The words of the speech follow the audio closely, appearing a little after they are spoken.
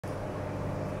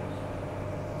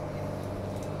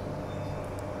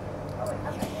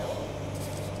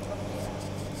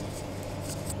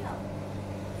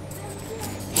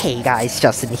Hey guys,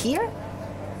 Justin here.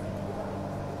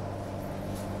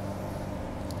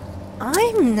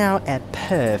 I'm now at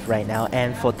Perth right now,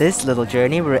 and for this little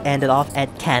journey, we're ended off at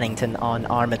Cannington on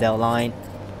Armadale line.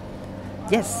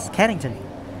 Yes, Cannington.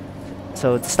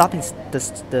 So the stopping,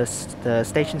 the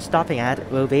station stopping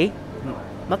at will be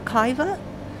McIver,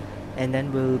 and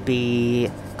then will be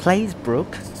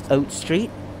Claysbrook, Oat Street,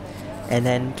 and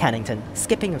then Cannington,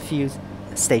 skipping a few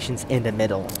stations in the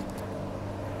middle.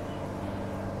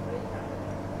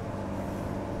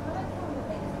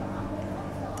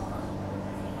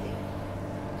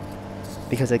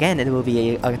 Because again, it will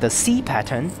be the C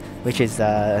pattern, which is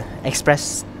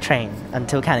express train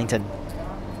until Cannington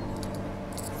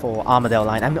for Armadale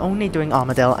line. I'm only doing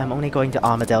Armadale. I'm only going to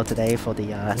Armadale today for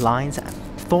the lines.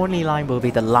 Thornley line will be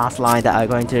the last line that I'm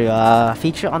going to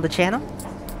feature on the channel.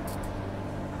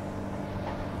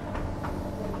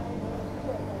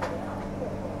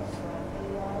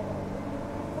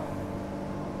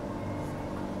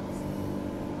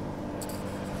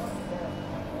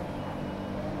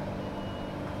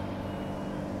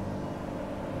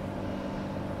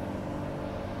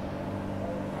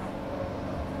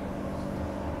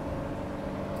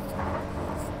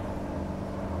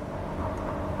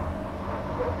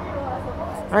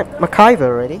 Alright, McIver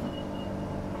already.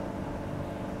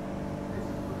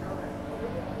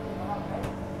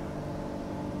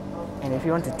 And if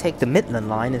you want to take the Midland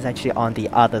line, it's actually on the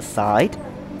other side,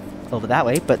 over that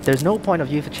way, but there's no point of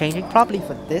view for changing. Probably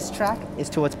for this track is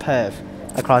towards Perth,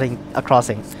 a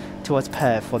crossing towards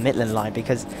Perth for Midland line,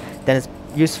 because then it's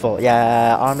useful.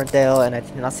 Yeah, Armadale, and I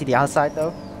did not see the outside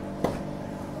though.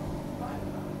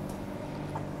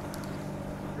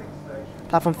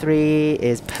 Platform 3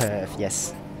 is Perth,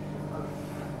 yes.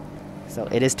 So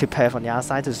it is to Perth on the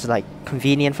outside, so it's like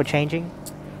convenient for changing.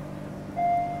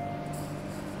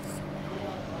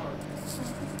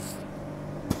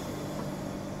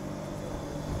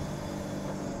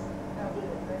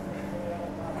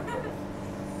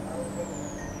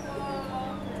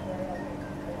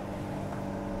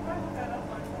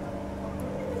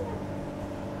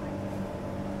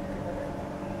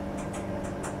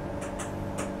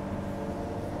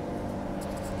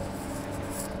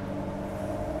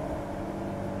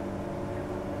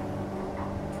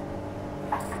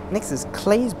 Next is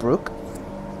Claysbrook.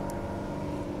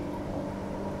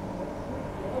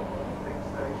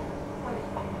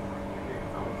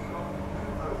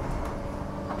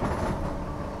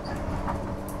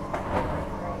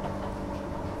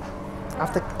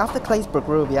 After Claysbrook,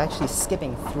 we'll be actually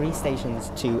skipping 3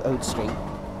 stations to Oat Street.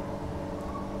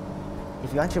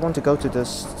 If you actually want to go to the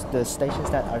stations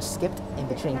that are skipped in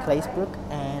between Claysbrook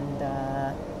and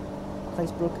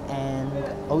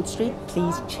Oat Street,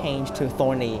 please change to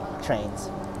Thornley trains.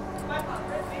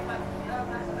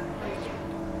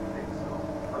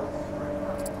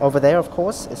 Over there, of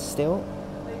course, is still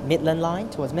Midland line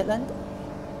towards Midland.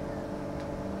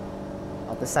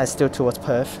 On this side, still towards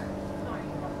Perth.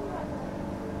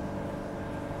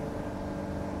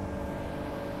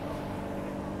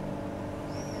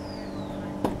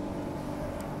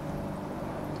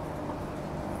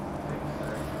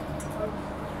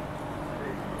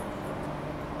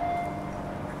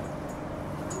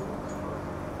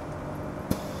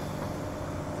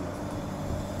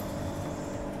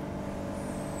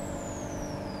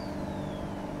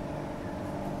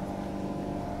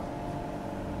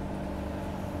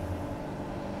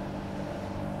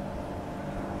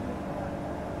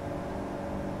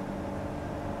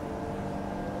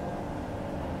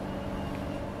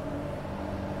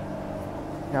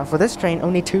 Now for this train,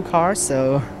 only 2 cars,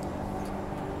 so...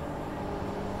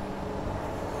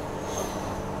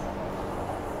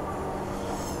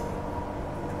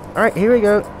 Alright, here we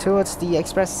go, towards the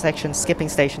express section, skipping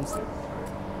stations.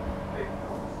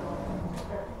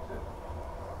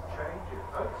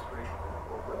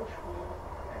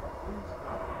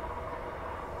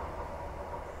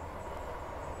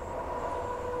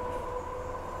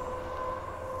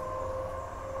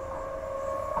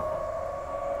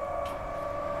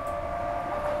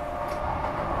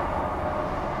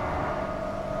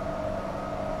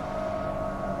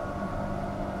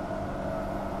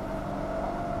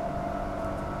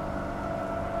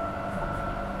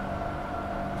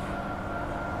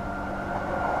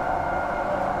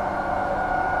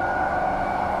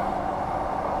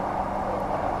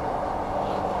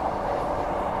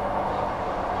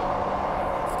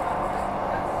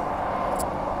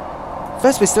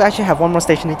 First, we still actually have one more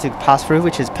station to pass through,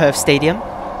 which is Perth Stadium.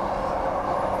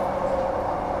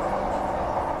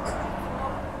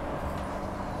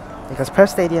 Because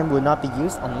Perth Stadium will not be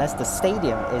used unless the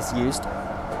stadium is used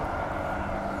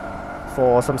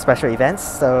for some special events.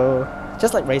 So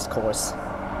just like race course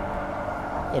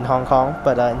in Hong Kong,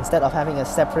 but instead of having a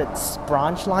separate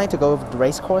branch line to go over the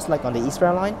race course like on the East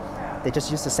Rail line, they just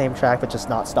use the same track but just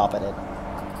not stop at it.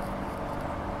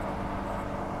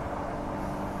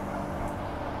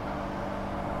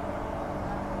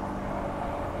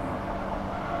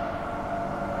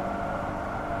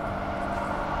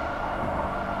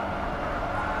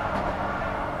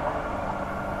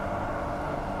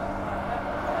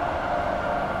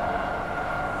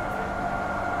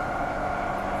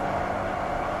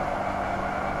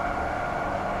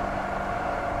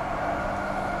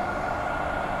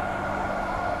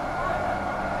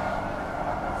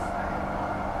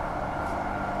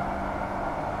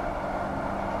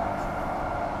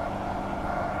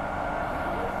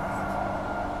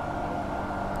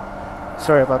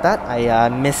 Sorry about that. I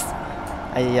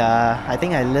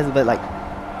think I a little bit like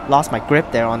lost my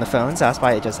grip there on the phone, so that's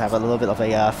why I just have a little bit of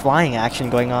a flying action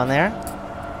going on there.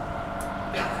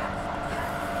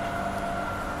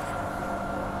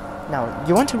 Now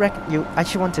you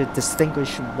actually want to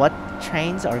distinguish what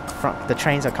trains are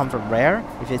come from where.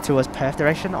 If you're towards Perth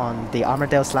direction on the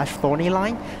Armadale / Thorney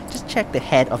line, just check the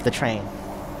head of the train,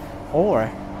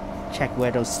 or check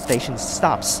where those stations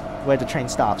stops, where the train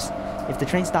stops. If the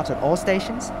train stops at all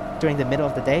stations during the middle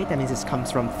of the day, that means it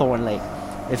comes from Thornley.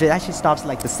 If it actually stops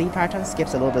like the C pattern,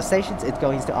 skips a little bit of stations, it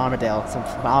goes to Armadale, so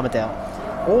from Armadale.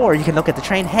 Or you can look at the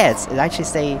train heads. It actually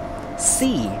say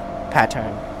C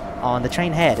pattern on the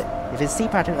train head. If it's C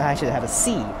pattern, it actually have a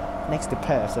C next to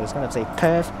Perth, so it's going to say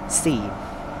Perth C.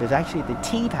 But actually the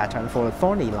T pattern for the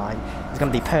Thornley line is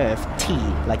going to be Perth T,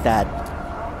 like that.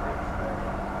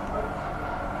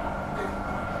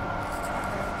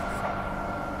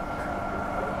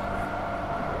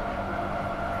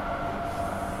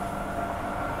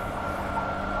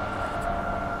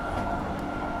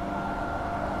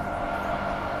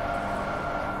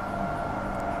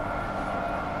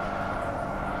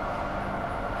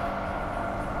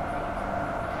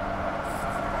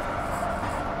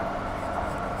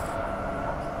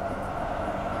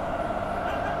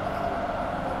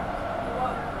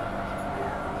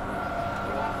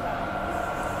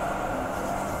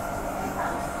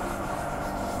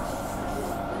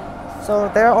 So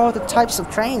there are all the types of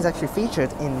trains actually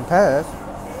featured in Perth.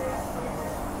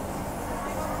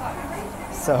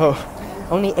 So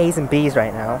only A's and B's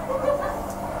right now.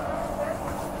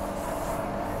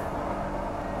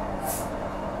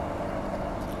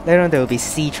 Later on there will be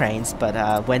C trains,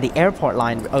 but when the airport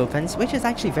line opens, which is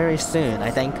actually very soon,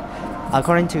 I think,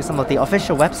 according to some of the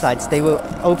official websites, they will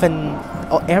open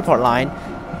airport line.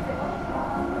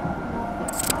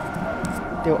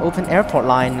 They'll open airport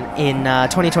line in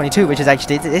 2022, which is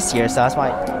actually this year, so that's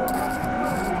why.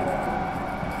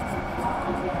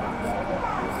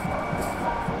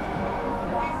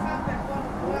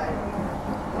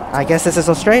 I guess this is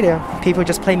Australia. People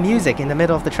just play music in the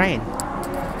middle of the train.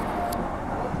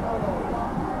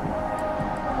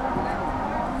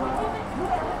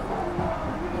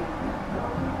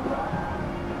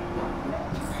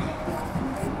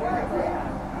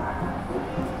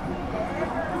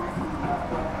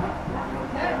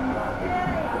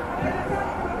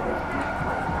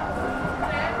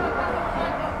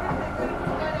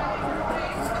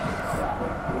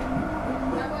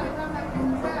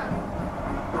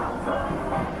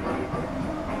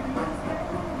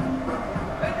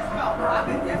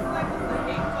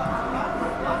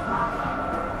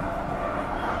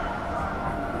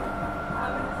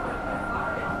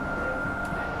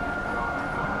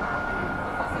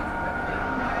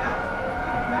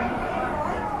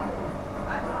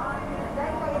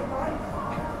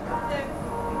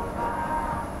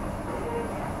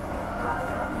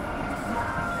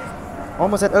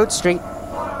 Almost at Oat Street.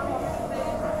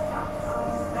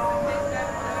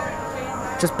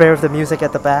 Just bear with the music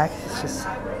at the back. It's just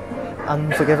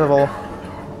unforgivable.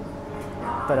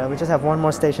 But we just have one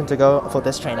more station to go for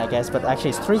this train, I guess. But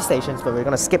actually it's 3 stations, but we're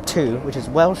going to skip 2, which is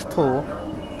Welsh Pool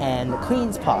and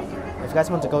Queen's Park. If you guys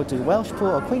want to go to Welsh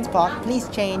Pool or Queen's Park, please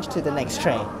change to the next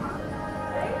train.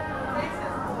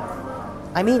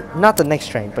 I mean, not the next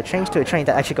train, but change to a train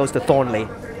that actually goes to Thornley.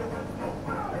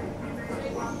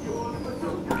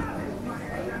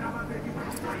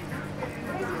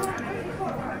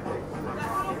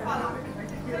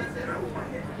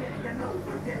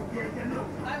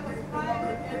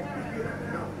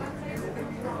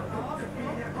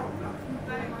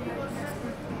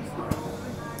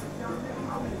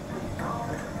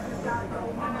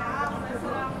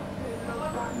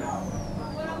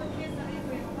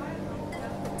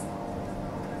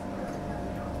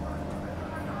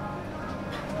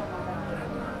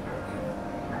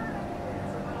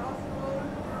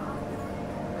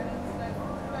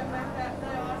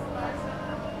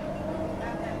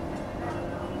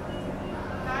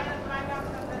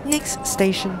 Next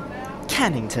station,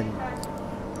 Cannington.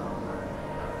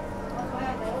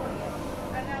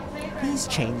 Please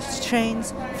change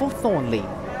trains for Thornley.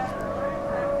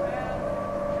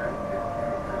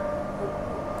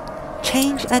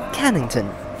 Change at Cannington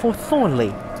for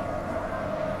Thornley.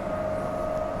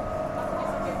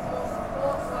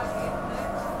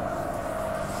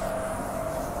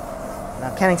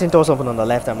 Now Cannington doors open on the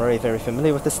left. I'm already very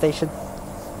familiar with the station.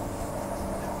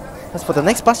 As for the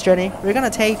next bus journey, we're gonna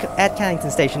take at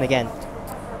Cannington station again.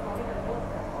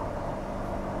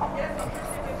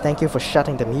 Thank you for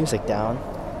shutting the music down.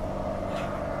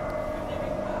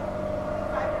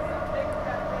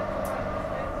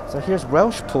 So here's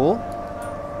Welsh Pool.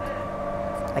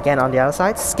 Again on the other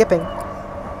side, skipping.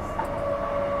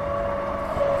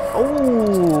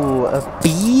 Oh, a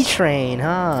B train,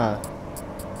 huh?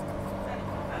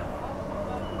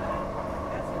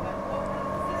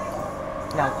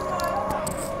 Now,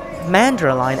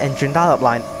 Mandurah line and Joondalup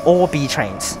line, all B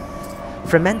trains.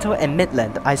 Fremantle and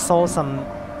Midland, I saw some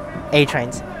A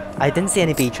trains. I didn't see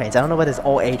any B trains. I don't know whether it's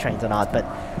all A trains or not, but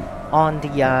on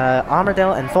the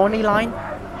Armadale and Thornley line,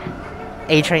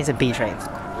 A trains and B trains.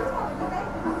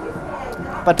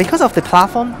 But because of the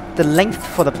platform, the length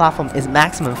for the platform is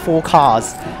maximum 4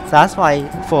 cars. So that's why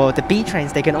for the B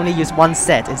trains, they can only use 1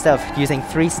 set instead of using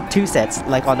 2 sets,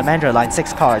 like on the Mandurah line,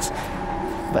 6 cars.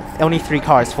 But only 3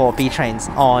 cars for B trains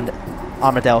on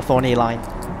Armadale Thornley line.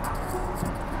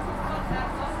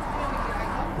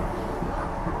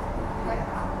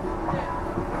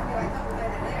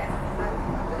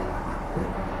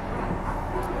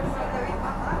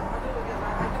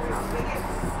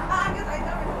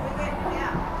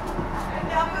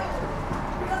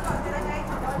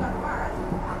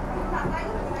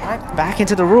 Right, back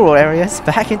into the rural areas,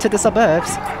 back into the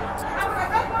suburbs.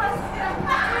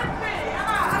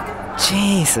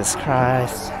 Jesus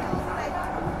Christ.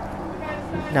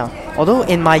 Now, although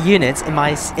in my units, in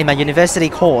my university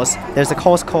course, there's a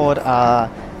course called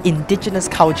Indigenous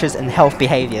Cultures and Health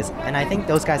Behaviors, and I think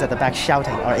those guys at the back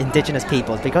shouting are indigenous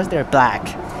peoples because they're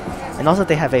black, and also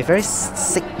they have a very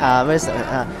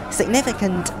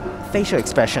significant facial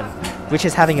expression, which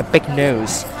is having a big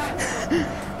nose,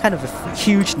 kind of a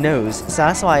huge nose. So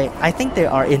that's why I think they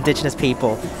are indigenous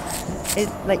people.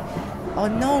 It's like, I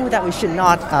know that we should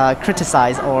not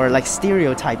criticize or like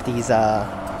stereotype these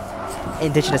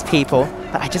indigenous people,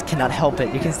 but I just cannot help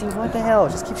it. You can see, what the hell,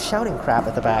 just keep shouting crap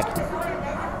at the back.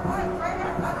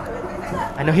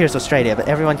 I know here's Australia, but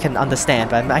everyone can understand,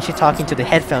 but I'm actually talking to the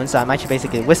headphones, so I'm actually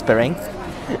basically whispering.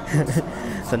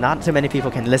 So not too many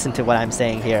people can listen to what I'm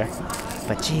saying here.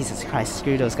 But Jesus Christ,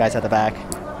 screw those guys at the back.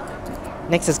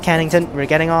 Next is Cannington, we're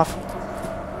getting off.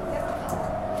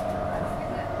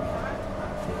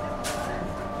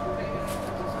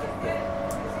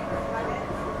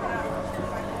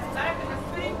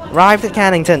 Arrived at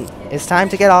Cannington. It's time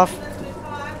to get off.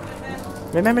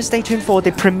 Remember, stay tuned for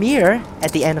the premiere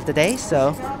at the end of the day,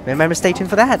 so remember, stay tuned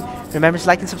for that. Remember to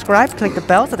like and subscribe, click the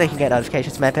bell so they can get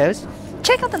notifications from my posts.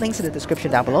 Check out the links in the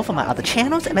description down below for my other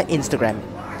channels and my Instagram.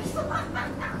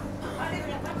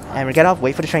 And we get off,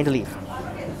 wait for the train to leave.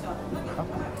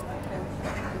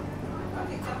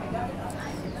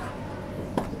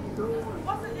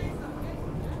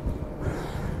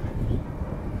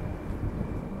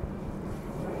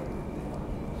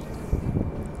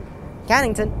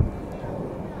 Cannington,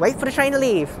 wait for the train to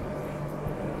leave.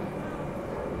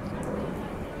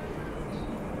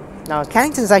 Now,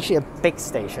 Cannington is actually a big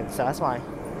station, so that's why.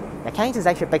 Yeah, Cannington is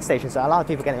actually a big station, so a lot of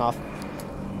people getting off.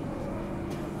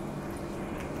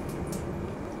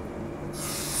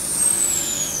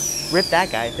 Rip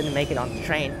that guy, didn't make it on the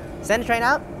train. Send the train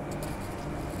out.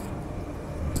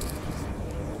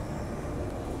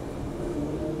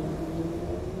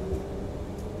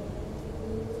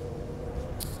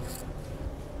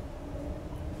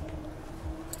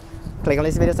 Click on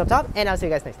this video up top, and I'll see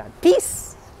you guys next time. Peace!